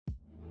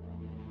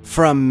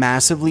From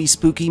massively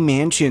spooky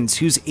mansions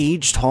whose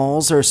aged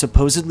halls are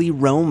supposedly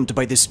roamed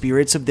by the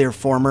spirits of their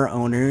former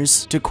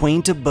owners, to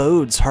quaint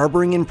abodes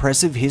harboring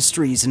impressive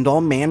histories and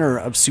all manner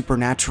of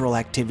supernatural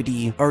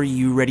activity, are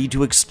you ready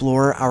to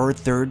explore our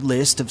third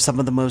list of some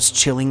of the most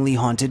chillingly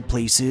haunted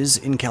places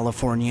in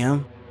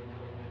California?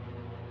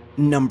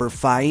 Number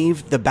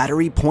 5. The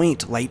Battery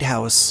Point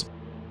Lighthouse.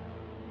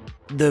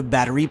 The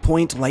Battery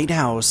Point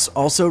Lighthouse,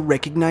 also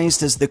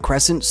recognized as the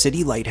Crescent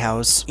City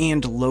Lighthouse,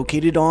 and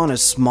located on a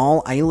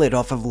small islet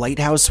off of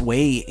Lighthouse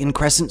Way in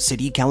Crescent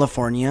City,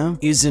 California,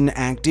 is an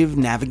active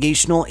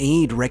navigational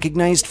aid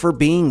recognized for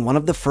being one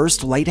of the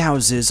first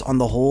lighthouses on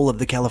the whole of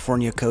the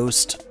California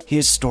coast.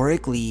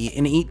 Historically,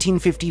 in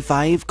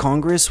 1855,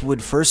 Congress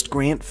would first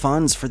grant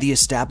funds for the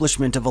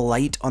establishment of a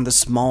light on the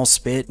Small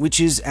Spit,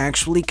 which is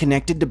actually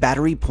connected to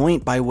Battery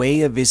Point by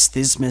way of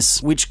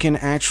isthmus, which can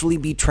actually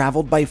be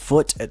traveled by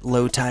foot at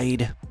low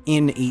tide.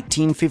 In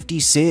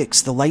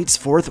 1856, the light's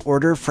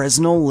fourth-order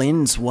Fresnel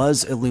lens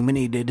was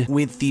illuminated,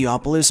 with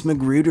Theophilus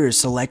Magruder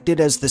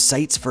selected as the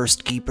site's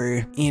first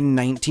keeper. In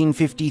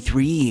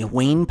 1953,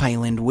 Wayne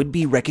Pyland would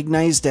be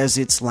recognized as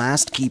its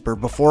last keeper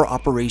before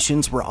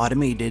operations were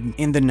automated.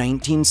 In the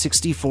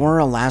 1964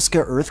 Alaska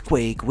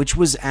earthquake, which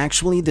was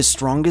actually the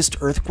strongest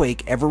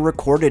earthquake ever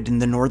recorded in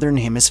the northern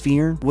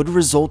hemisphere, would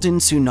result in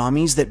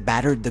tsunamis that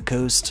battered the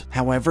coast.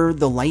 However,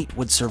 the light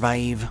would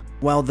survive.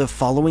 While the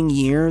following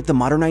year, the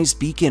modernized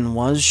beacon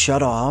was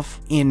shut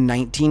off, in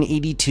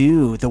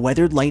 1982, the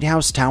weathered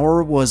lighthouse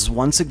tower was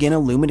once again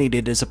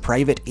illuminated as a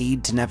private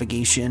aid to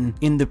navigation.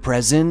 In the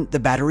present, the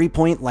Battery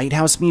Point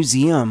Lighthouse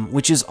Museum,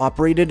 which is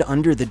operated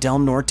under the Del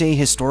Norte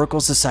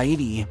Historical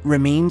Society,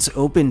 remains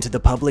open to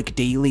the public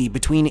daily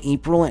between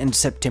April and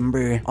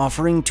September,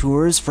 offering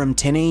tours from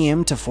 10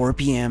 a.m. to 4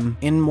 p.m.,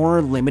 and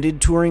more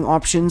limited touring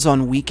options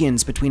on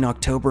weekends between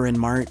October and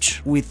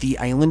March, with the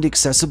island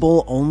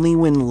accessible only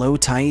when low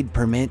tide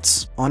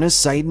permits. On a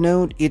side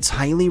note, it's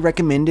highly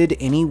recommended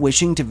any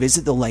wishing to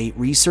visit the light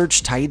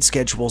research tide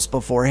schedules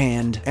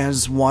beforehand,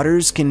 as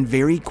waters can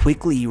very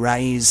quickly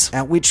rise,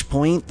 at which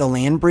point the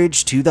land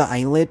bridge to the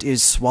islet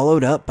is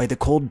swallowed up by the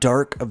cold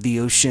dark of the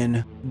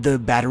ocean. The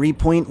Battery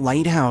Point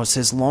Lighthouse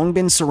has long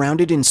been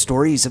surrounded in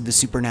stories of the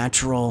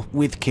supernatural,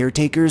 with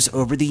caretakers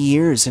over the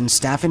years and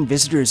staff and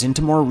visitors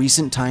into more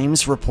recent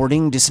times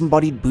reporting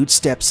disembodied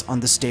bootsteps on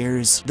the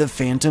stairs, the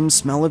phantom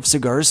smell of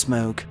cigar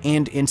smoke,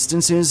 and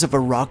instances of a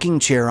rocking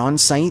chair on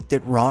site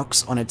that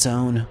rocks on its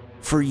own.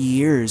 For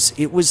years,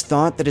 it was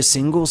thought that a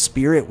single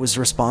spirit was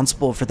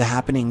responsible for the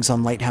happenings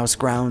on lighthouse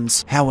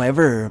grounds.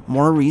 However,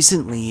 more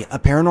recently, a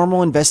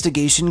paranormal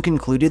investigation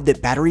concluded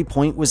that Battery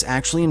Point was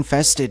actually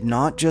infested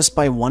not just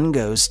by one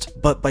ghost,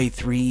 but by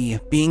 3,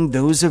 being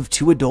those of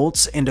 2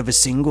 adults and of a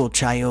single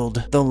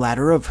child, the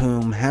latter of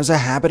whom has a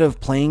habit of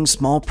playing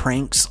small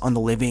pranks on the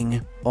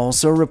living.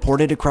 Also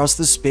reported across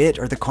the spit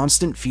are the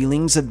constant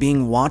feelings of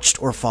being watched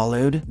or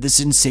followed, the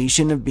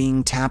sensation of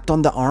being tapped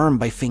on the arm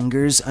by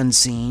fingers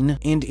unseen,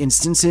 and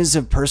instances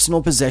of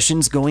personal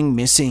possessions going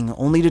missing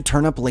only to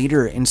turn up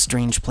later in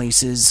strange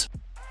places.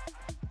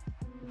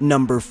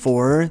 Number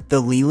 4.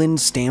 The Leland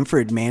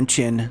Stanford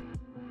Mansion.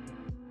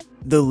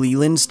 The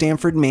Leland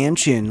Stanford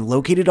Mansion,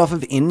 located off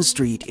of N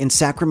Street in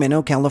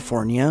Sacramento,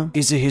 California,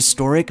 is a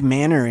historic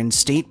manor and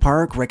state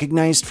park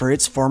recognized for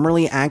its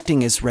formerly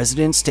acting as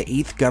residence to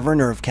 8th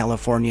Governor of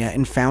California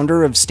and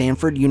founder of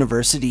Stanford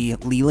University,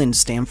 Leland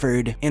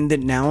Stanford, and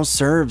that now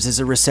serves as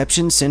a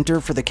reception center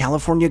for the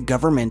California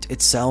government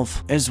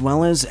itself, as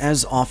well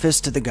as office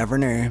to the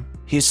governor.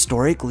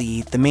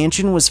 Historically, the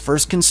mansion was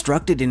first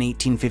constructed in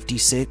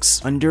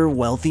 1856 under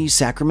wealthy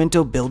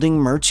Sacramento building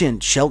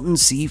merchant Shelton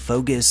C.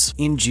 Fogus.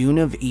 In June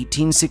of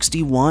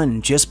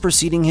 1861, just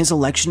preceding his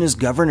election as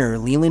governor,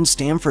 Leland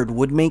Stanford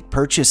would make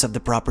purchase of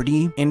the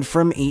property, and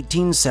from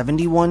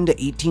 1871 to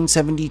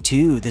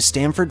 1872, the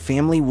Stanford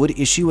family would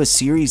issue a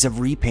series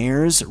of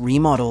repairs,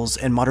 remodels,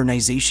 and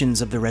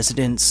modernizations of the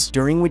residence,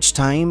 during which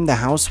time the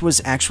house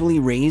was actually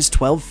raised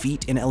 12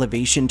 feet in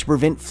elevation to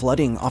prevent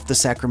flooding off the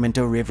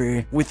Sacramento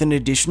River, with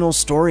an additional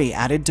story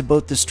added to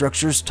both the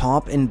structure's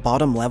top and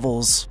bottom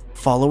levels.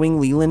 Following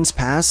Leland's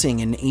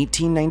passing in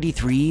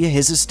 1893,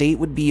 his estate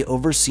would be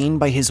overseen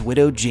by his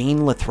widow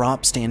Jane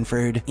Lathrop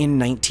Stanford. In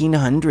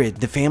 1900,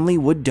 the family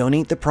would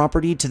donate the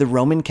property to the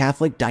Roman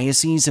Catholic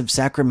Diocese of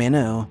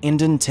Sacramento,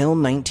 and until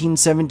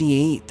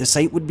 1978, the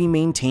site would be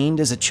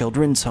maintained as a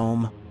children's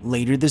home.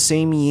 Later the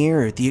same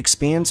year, the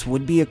expanse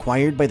would be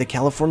acquired by the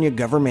California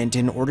government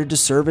in order to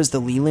serve as the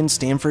Leland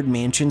Stanford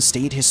Mansion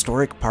State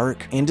Historic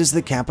Park and as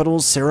the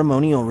capital's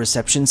ceremonial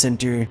reception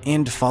center,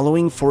 and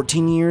following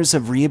 14 years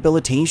of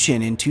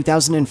rehabilitation in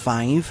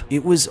 2005,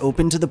 it was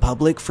open to the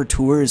public for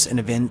tours and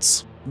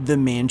events. The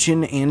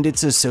mansion and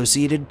its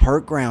associated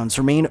park grounds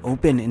remain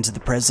open into the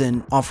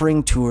present,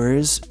 offering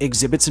tours,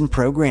 exhibits and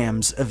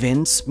programs,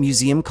 events,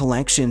 museum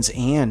collections,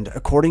 and,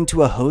 according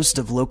to a host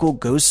of local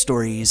ghost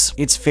stories,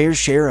 its fair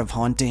share of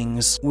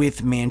hauntings,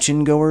 with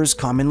mansion goers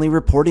commonly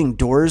reporting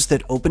doors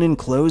that open and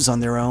close on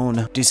their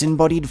own,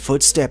 disembodied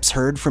footsteps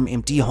heard from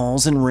empty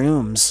halls and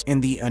rooms,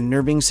 and the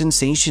unnerving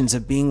sensations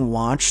of being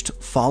watched,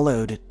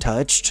 followed,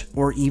 touched,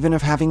 or even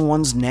of having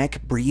one's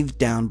neck breathed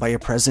down by a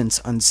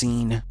presence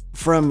unseen.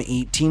 From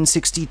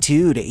 1862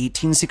 to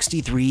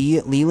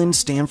 1863, Leland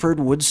Stanford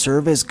would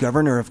serve as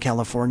governor of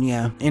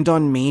California, and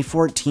on May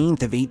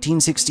 14th of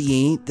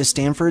 1868, the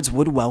Stanfords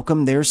would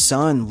welcome their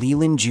son,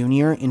 Leland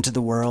Jr., into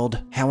the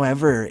world.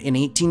 However, in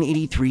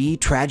 1883,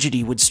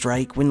 tragedy would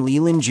strike when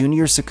Leland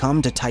Jr.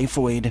 succumbed to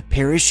typhoid,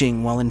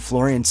 perishing while in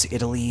Florence,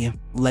 Italy.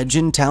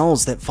 Legend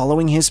tells that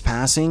following his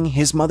passing,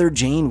 his mother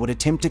Jane would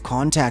attempt to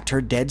contact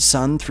her dead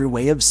son through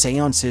way of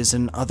seances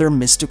and other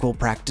mystical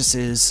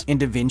practices,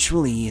 and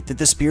eventually that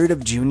the spirit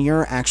of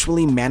Jr.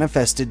 actually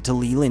manifested to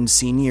Leland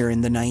Sr.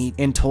 in the night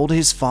and told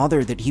his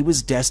father that he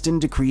was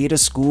destined to create a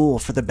school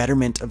for the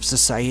betterment of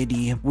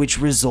society,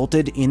 which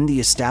resulted in the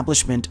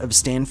establishment of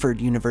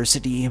Stanford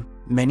University.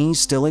 Many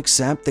still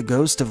accept the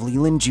ghost of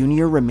Leland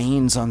Jr.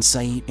 remains on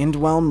site, and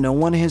while no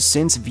one has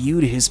since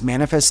viewed his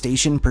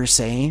manifestation per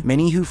se,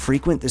 many who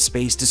frequent the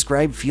space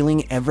describe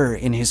feeling ever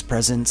in his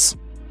presence.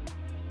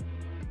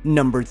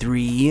 Number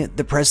 3.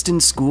 The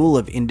Preston School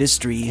of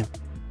Industry.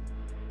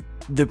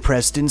 The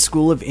Preston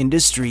School of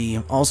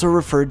Industry, also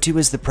referred to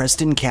as the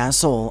Preston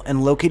Castle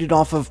and located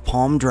off of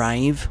Palm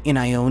Drive in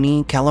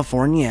Ione,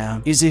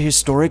 California, is a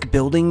historic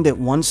building that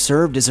once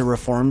served as a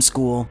reform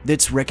school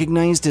that's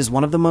recognized as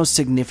one of the most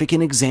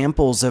significant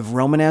examples of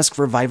Romanesque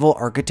revival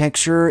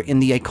architecture in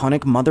the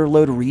iconic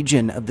Motherlode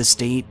region of the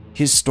state.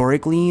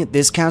 Historically,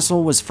 this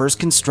castle was first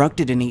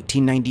constructed in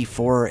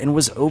 1894 and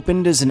was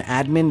opened as an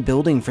admin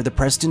building for the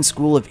Preston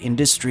School of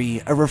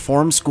Industry, a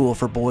reform school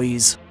for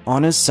boys.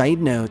 On a side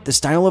note, the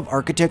style of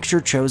architecture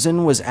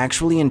chosen was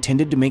actually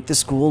intended to make the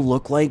school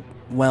look like,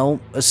 well,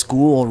 a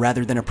school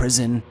rather than a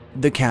prison.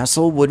 The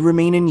castle would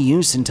remain in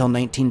use until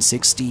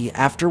 1960,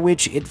 after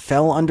which it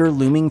fell under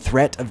looming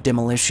threat of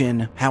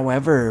demolition.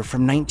 However,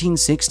 from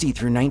 1960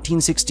 through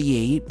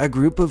 1968, a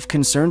group of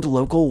concerned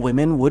local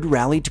women would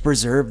rally to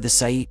preserve the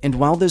site, and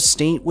while the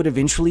state would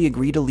eventually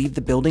agree to leave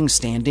the building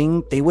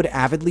standing, they would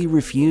avidly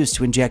refuse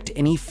to inject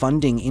any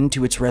funding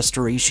into its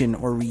restoration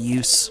or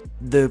reuse.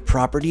 The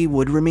property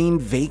would remain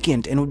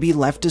vacant and would be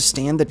left to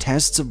stand the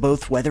tests of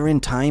both weather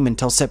and time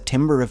until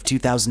September of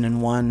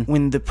 2001,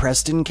 when the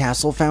Preston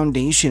Castle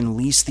Foundation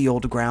leased the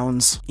old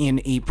grounds.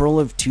 In April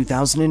of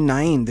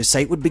 2009, the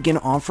site would begin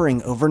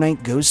offering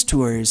overnight ghost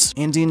tours,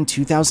 and in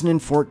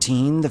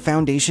 2014, the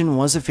foundation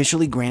was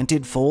officially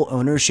granted full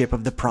ownership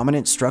of the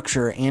prominent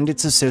structure and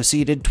its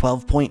associated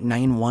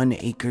 12.91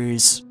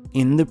 acres.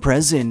 In the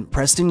present,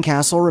 Preston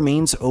Castle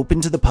remains open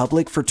to the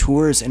public for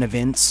tours and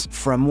events,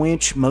 from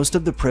which most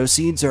of the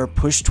proceeds are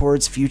pushed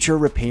towards future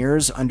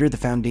repairs under the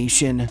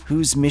foundation,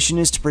 whose mission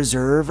is to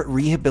preserve,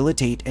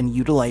 rehabilitate, and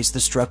utilize the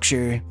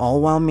structure,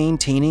 all while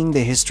maintaining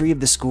the history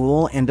of the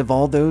school and of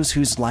all those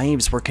whose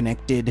lives were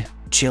connected.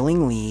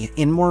 Chillingly,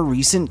 in more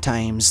recent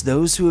times,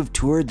 those who have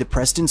toured the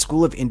Preston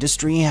School of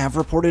Industry have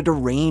reported a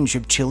range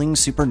of chilling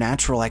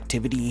supernatural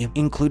activity,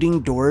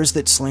 including doors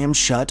that slam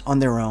shut on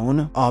their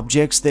own,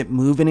 objects that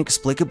move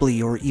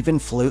inexplicably or even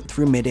float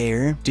through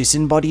midair,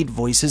 disembodied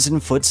voices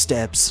and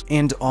footsteps,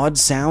 and odd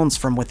sounds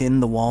from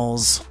within the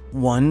walls.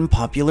 One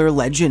popular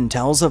legend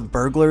tells of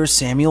burglar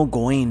Samuel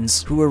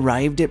Goines, who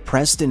arrived at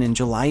Preston in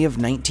July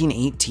of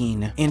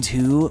 1918, and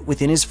who,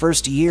 within his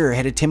first year,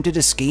 had attempted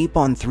escape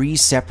on 3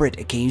 separate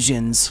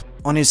occasions.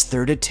 On his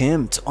third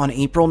attempt, on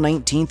April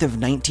 19th of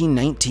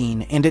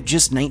 1919, and at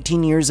just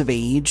 19 years of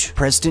age,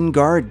 Preston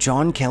guard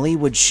John Kelly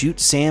would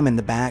shoot Sam in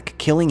the back,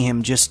 killing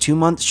him just 2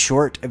 months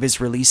short of his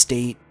release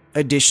date.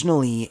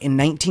 Additionally, in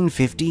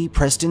 1950,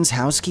 Preston's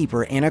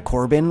housekeeper Anna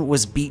Corbin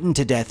was beaten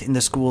to death in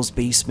the school's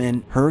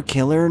basement, her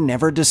killer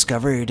never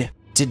discovered.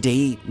 To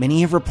date,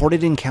 many have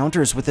reported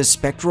encounters with a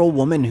spectral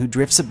woman who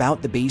drifts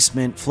about the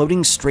basement,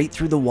 floating straight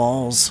through the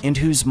walls, and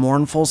whose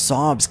mournful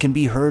sobs can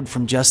be heard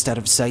from just out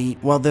of sight,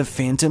 while the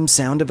phantom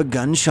sound of a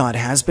gunshot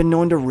has been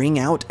known to ring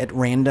out at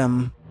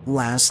random.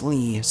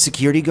 Lastly,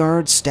 security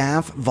guards,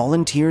 staff,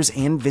 volunteers,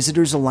 and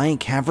visitors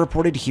alike have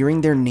reported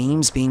hearing their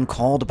names being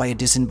called by a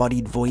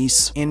disembodied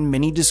voice, and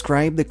many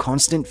describe the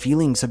constant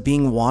feelings of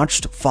being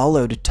watched,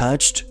 followed,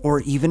 touched,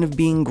 or even of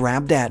being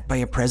grabbed at by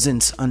a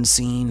presence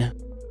unseen.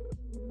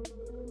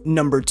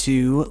 Number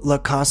 2. La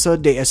Casa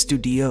de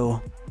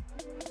Estudio.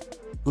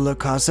 La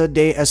Casa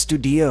de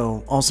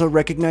Estudio, also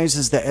recognized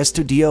as the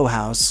Estudio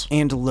House,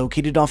 and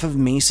located off of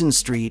Mason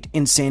Street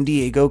in San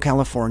Diego,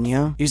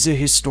 California, is a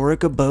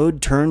historic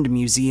abode turned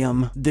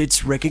museum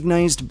that's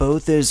recognized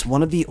both as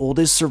one of the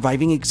oldest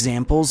surviving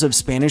examples of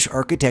Spanish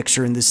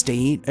architecture in the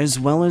state, as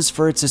well as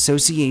for its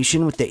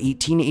association with the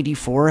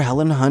 1884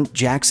 Helen Hunt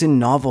Jackson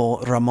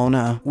novel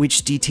Ramona,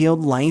 which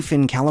detailed life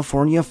in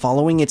California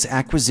following its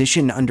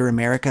acquisition under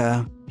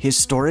America.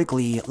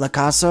 Historically, La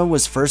Casa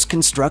was first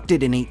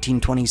constructed in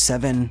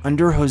 1827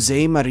 under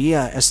Jose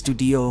Maria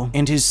Estudio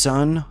and his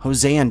son,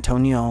 Jose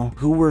Antonio,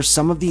 who were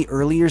some of the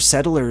earlier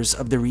settlers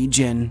of the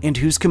region, and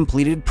whose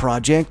completed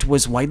project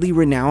was widely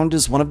renowned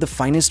as one of the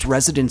finest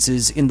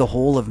residences in the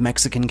whole of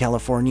Mexican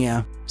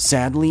California.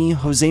 Sadly,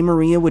 Jose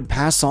Maria would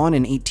pass on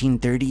in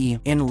 1830,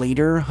 and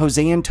later,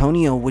 Jose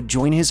Antonio would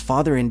join his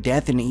father in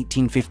death in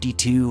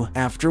 1852,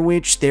 after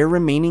which their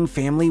remaining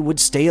family would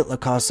stay at La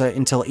Casa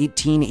until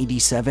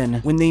 1887,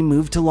 when they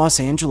moved to Los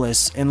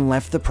Angeles and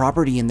left the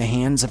property in the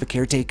hands of a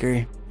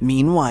caretaker.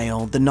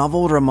 Meanwhile, the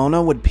novel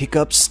Ramona would pick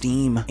up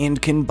steam,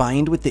 and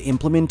combined with the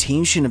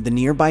implementation of the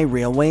nearby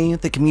railway,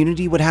 the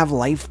community would have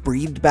life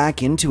breathed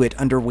back into it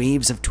under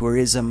waves of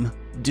tourism.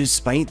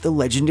 Despite the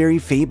legendary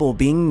fable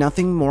being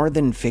nothing more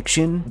than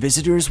fiction,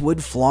 visitors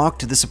would flock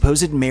to the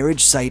supposed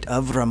marriage site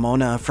of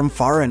Ramona from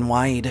far and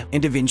wide,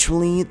 and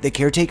eventually, the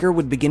caretaker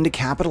would begin to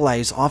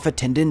capitalize off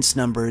attendance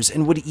numbers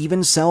and would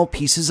even sell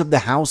pieces of the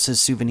house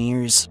as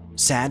souvenirs.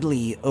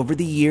 Sadly, over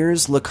the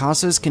years, La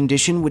Casa's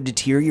condition would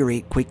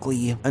deteriorate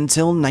quickly,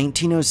 until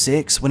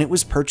 1906 when it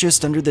was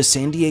purchased under the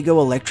San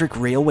Diego Electric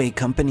Railway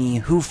Company,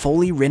 who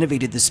fully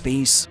renovated the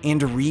space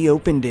and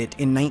reopened it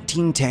in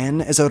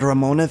 1910 as a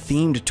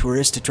Ramona-themed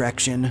tourist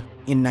attraction.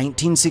 In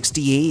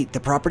 1968, the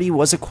property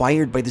was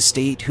acquired by the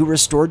state, who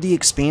restored the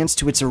expanse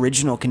to its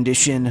original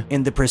condition,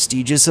 and the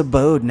prestigious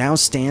abode now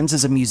stands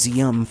as a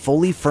museum,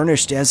 fully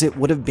furnished as it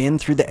would have been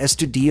through the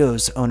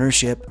Estudio's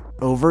ownership.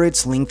 Over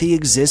its lengthy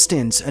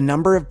existence, a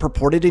number of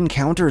purported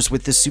encounters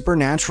with the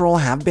supernatural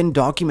have been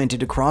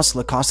documented across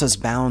La Casa's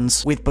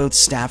bounds, with both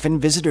staff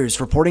and visitors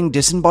reporting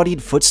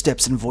disembodied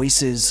footsteps and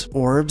voices,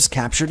 orbs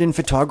captured in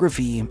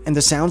photography, and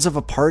the sounds of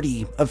a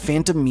party, of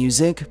phantom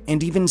music,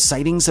 and even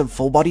sightings of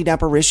full-bodied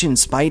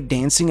apparitions spied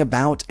dancing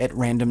about at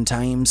random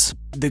times.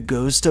 The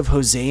ghost of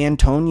Jose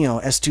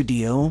Antonio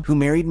Estudio, who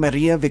married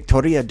Maria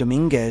Victoria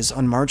Dominguez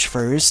on March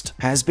 1st,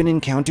 has been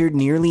encountered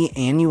nearly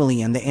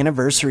annually on the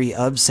anniversary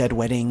of said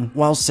wedding,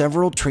 while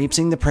several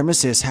traipsing the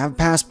premises have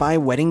passed by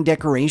wedding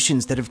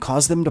decorations that have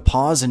caused them to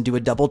pause and do a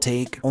double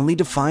take, only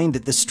to find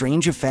that the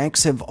strange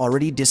effects have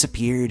already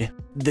disappeared.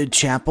 The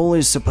chapel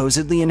is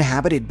supposedly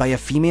inhabited by a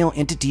female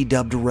entity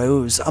dubbed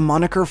Rose, a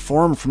moniker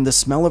formed from the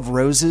smell of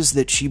roses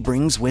that she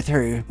brings with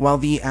her, while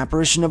the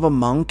apparition of a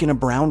monk in a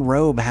brown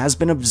robe has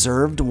been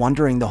observed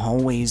wandering the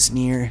hallways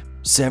near.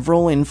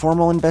 Several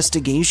informal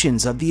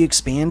investigations of the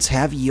expanse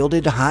have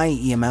yielded high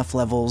EMF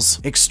levels,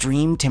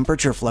 extreme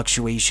temperature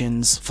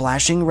fluctuations,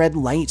 flashing red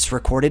lights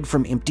recorded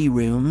from empty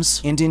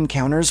rooms, and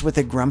encounters with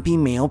a grumpy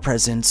male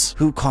presence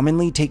who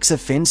commonly takes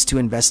offense to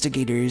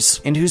investigators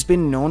and who's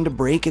been known to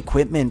break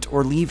equipment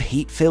or leave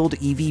hate-filled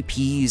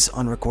EVPs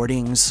on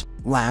recordings.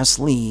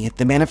 Lastly,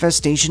 the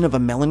manifestation of a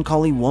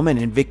melancholy woman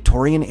in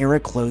Victorian-era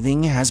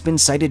clothing has been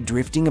sighted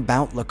drifting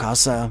about La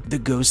Casa. The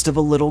ghost of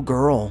a little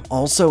girl,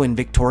 also in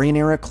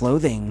Victorian-era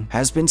clothing,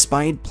 has been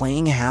spied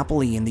playing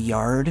happily in the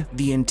yard.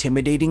 The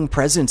intimidating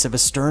presence of a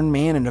stern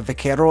man in a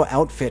vaquero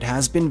outfit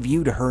has been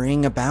viewed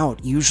hurrying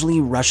about, usually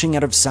rushing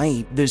out of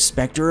sight. The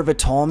specter of a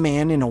tall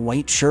man in a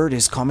white shirt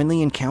is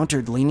commonly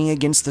encountered leaning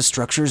against the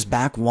structure's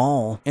back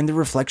wall, and the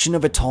reflection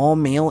of a tall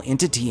male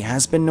entity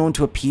has been known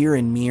to appear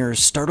in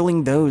mirrors,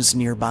 startling those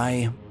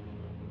nearby.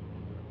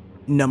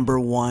 Number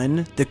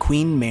 1. The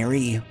Queen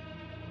Mary.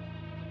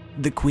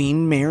 The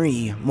Queen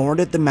Mary,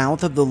 moored at the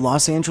mouth of the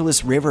Los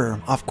Angeles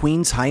River off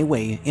Queens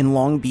Highway in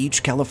Long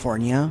Beach,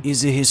 California,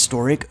 is a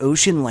historic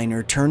ocean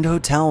liner turned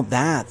hotel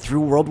that,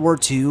 through World War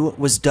II,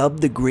 was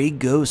dubbed the Grey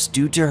Ghost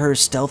due to her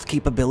stealth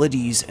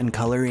capabilities and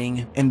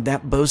coloring, and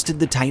that boasted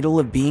the title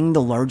of being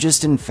the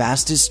largest and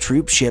fastest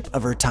troop ship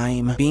of her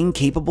time, being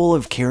capable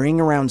of carrying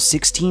around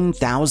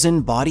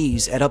 16,000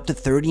 bodies at up to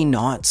 30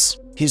 knots.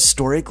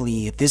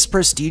 Historically, this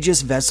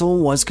prestigious vessel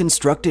was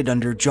constructed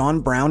under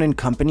John Brown and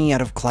Company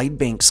out of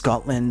Clydebank,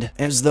 Scotland,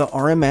 as the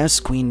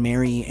RMS Queen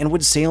Mary, and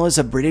would sail as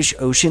a British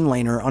ocean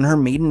liner on her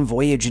maiden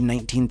voyage in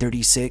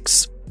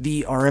 1936.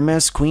 The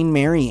RMS Queen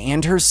Mary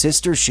and her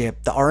sister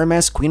ship, the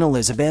RMS Queen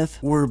Elizabeth,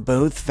 were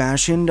both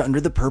fashioned under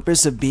the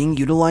purpose of being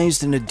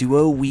utilized in a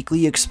duo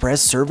weekly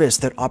express service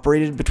that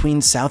operated between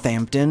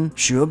Southampton,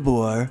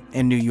 Cherbourg,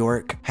 and New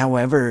York.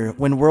 However,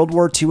 when World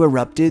War II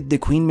erupted, the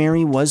Queen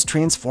Mary was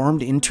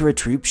transformed into a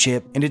troop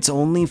ship, and its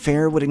only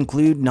fare would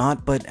include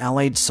naught but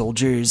Allied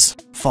soldiers.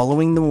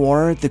 Following the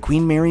war, the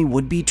Queen Mary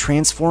would be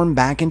transformed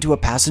back into a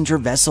passenger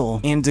vessel,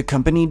 and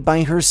accompanied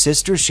by her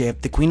sister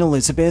ship, the Queen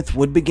Elizabeth,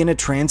 would begin a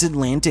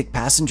transatlantic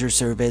passenger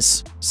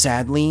service.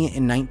 Sadly,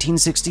 in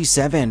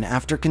 1967,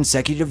 after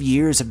consecutive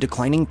years of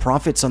declining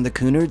profits on the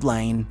Cunard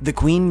line, the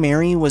Queen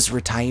Mary was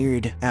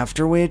retired,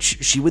 after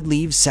which she would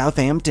leave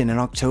Southampton in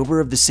October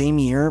of the same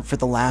year for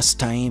the last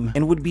time,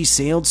 and would be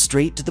sailed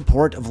straight to the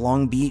port of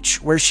Long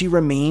Beach, where she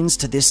remains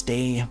to this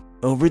day.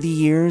 Over the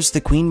years, the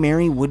Queen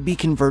Mary would be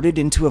converted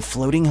into a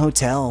floating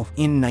hotel.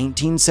 In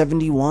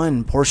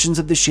 1971, portions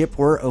of the ship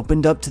were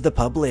opened up to the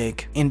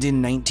public, and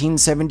in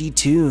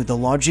 1972, the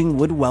lodging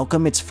would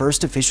welcome its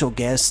first official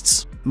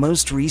guests.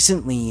 Most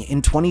recently,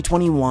 in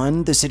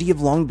 2021, the city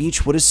of Long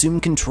Beach would assume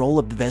control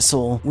of the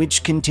vessel,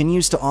 which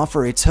continues to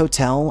offer its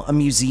hotel, a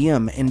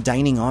museum, and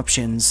dining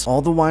options,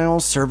 all the while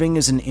serving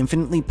as an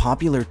infinitely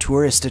popular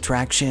tourist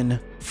attraction.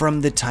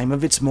 From the time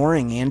of its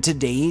mooring and to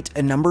date,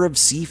 a number of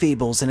sea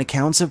fables and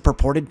accounts of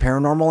purported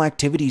paranormal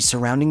activities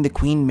surrounding the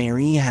Queen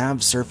Mary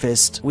have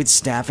surfaced, with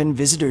staff and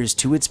visitors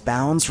to its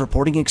bounds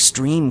reporting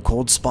extreme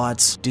cold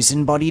spots,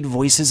 disembodied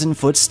voices and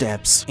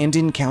footsteps, and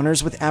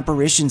encounters with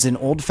apparitions in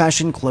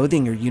old-fashioned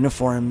clothing or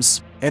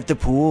uniforms. At the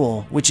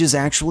pool, which is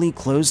actually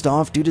closed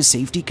off due to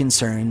safety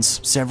concerns,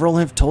 several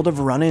have told of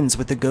run-ins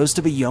with the ghost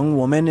of a young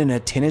woman in a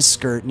tennis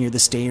skirt near the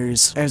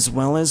stairs, as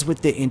well as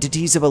with the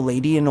entities of a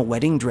lady in a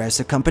wedding dress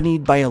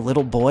accompanied by a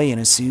little boy in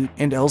a suit.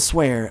 And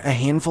elsewhere, a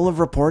handful of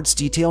reports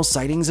detail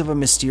sightings of a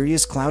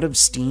mysterious cloud of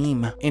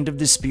steam, and of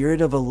the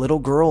spirit of a little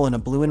girl in a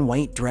blue and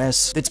white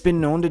dress that's been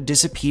known to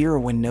disappear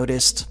when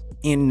noticed.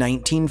 In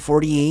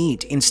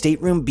 1948, in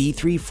stateroom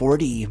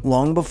B340,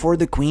 long before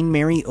the Queen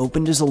Mary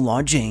opened as a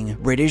lodging,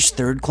 British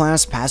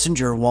third-class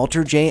passenger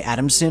Walter J.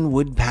 Adamson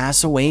would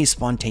pass away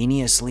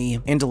spontaneously,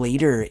 and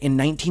later, in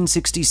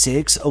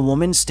 1966, a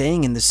woman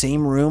staying in the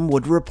same room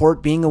would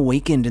report being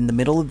awakened in the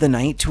middle of the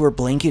night to her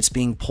blankets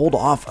being pulled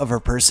off of her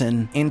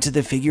person, and to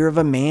the figure of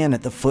a man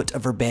at the foot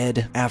of her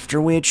bed, after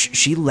which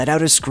she let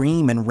out a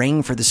scream and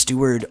rang for the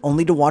steward,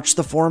 only to watch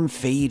the form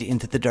fade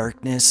into the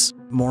darkness.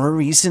 More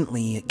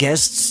recently,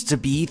 guests to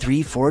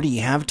B340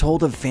 have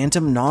told of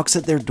phantom knocks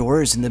at their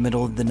doors in the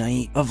middle of the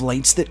night, of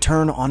lights that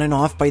turn on and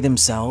off by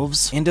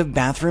themselves, and of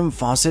bathroom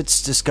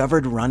faucets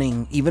discovered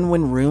running even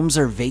when rooms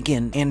are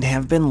vacant and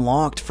have been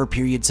locked for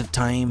periods of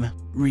time.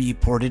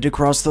 Reported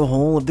across the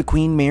whole of the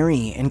Queen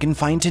Mary and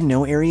confined to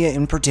no area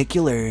in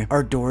particular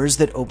are doors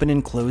that open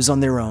and close on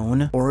their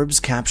own, orbs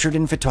captured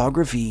in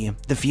photography,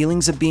 the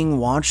feelings of being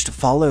watched,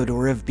 followed,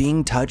 or of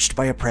being touched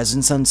by a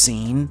presence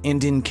unseen,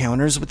 and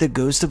encounters with the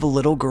ghost of a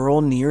little girl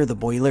near the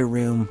boiler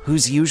room,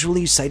 who's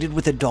usually sighted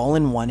with a doll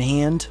in one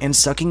hand and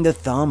sucking the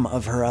thumb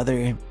of her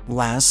other.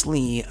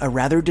 Lastly, a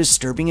rather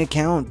disturbing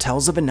account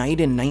tells of a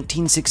night in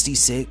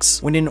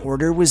 1966 when an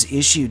order was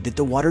issued that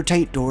the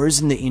watertight doors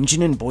in the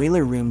engine and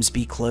boiler rooms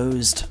be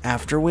closed,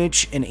 after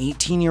which an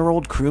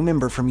 18-year-old crew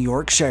member from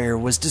Yorkshire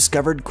was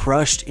discovered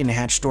crushed in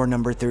hatch door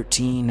number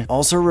 13,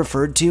 also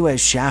referred to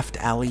as Shaft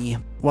Alley.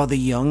 While the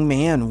young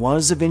man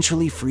was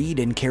eventually freed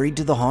and carried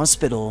to the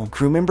hospital,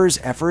 crew members'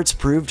 efforts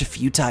proved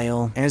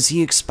futile as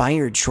he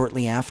expired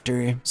shortly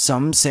after,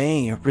 some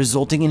say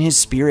resulting in his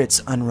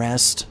spirit's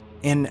unrest.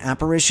 An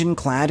apparition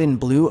clad in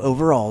blue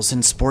overalls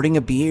and sporting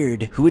a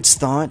beard, who it's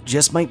thought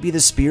just might be the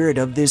spirit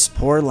of this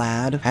poor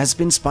lad, has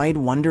been spied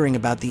wandering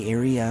about the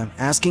area,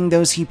 asking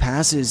those he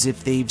passes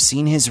if they've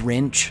seen his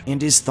wrench,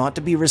 and is thought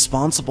to be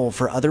responsible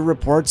for other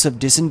reports of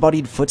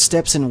disembodied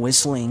footsteps and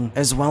whistling,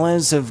 as well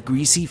as of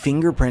greasy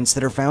fingerprints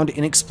that are found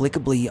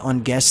inexplicably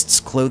on guests'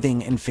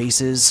 clothing and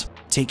faces.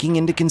 Taking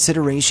into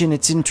consideration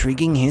its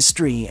intriguing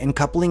history and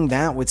coupling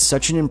that with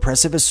such an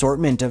impressive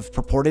assortment of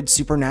purported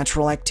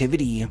supernatural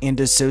activity and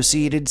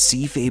associated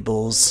sea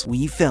fables,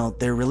 we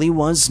felt there really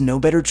was no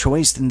better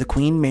choice than the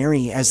Queen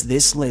Mary as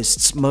this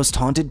list's most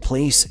haunted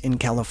place in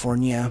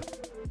California.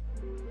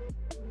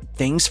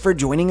 Thanks for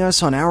joining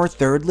us on our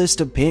third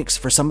list of picks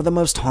for some of the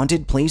most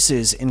haunted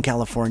places in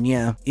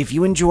California. If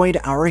you enjoyed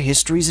our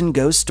histories and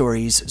ghost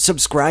stories,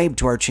 subscribe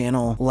to our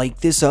channel,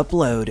 like this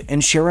upload,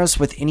 and share us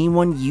with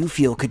anyone you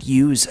feel could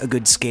use a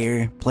good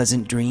scare.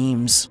 Pleasant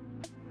dreams.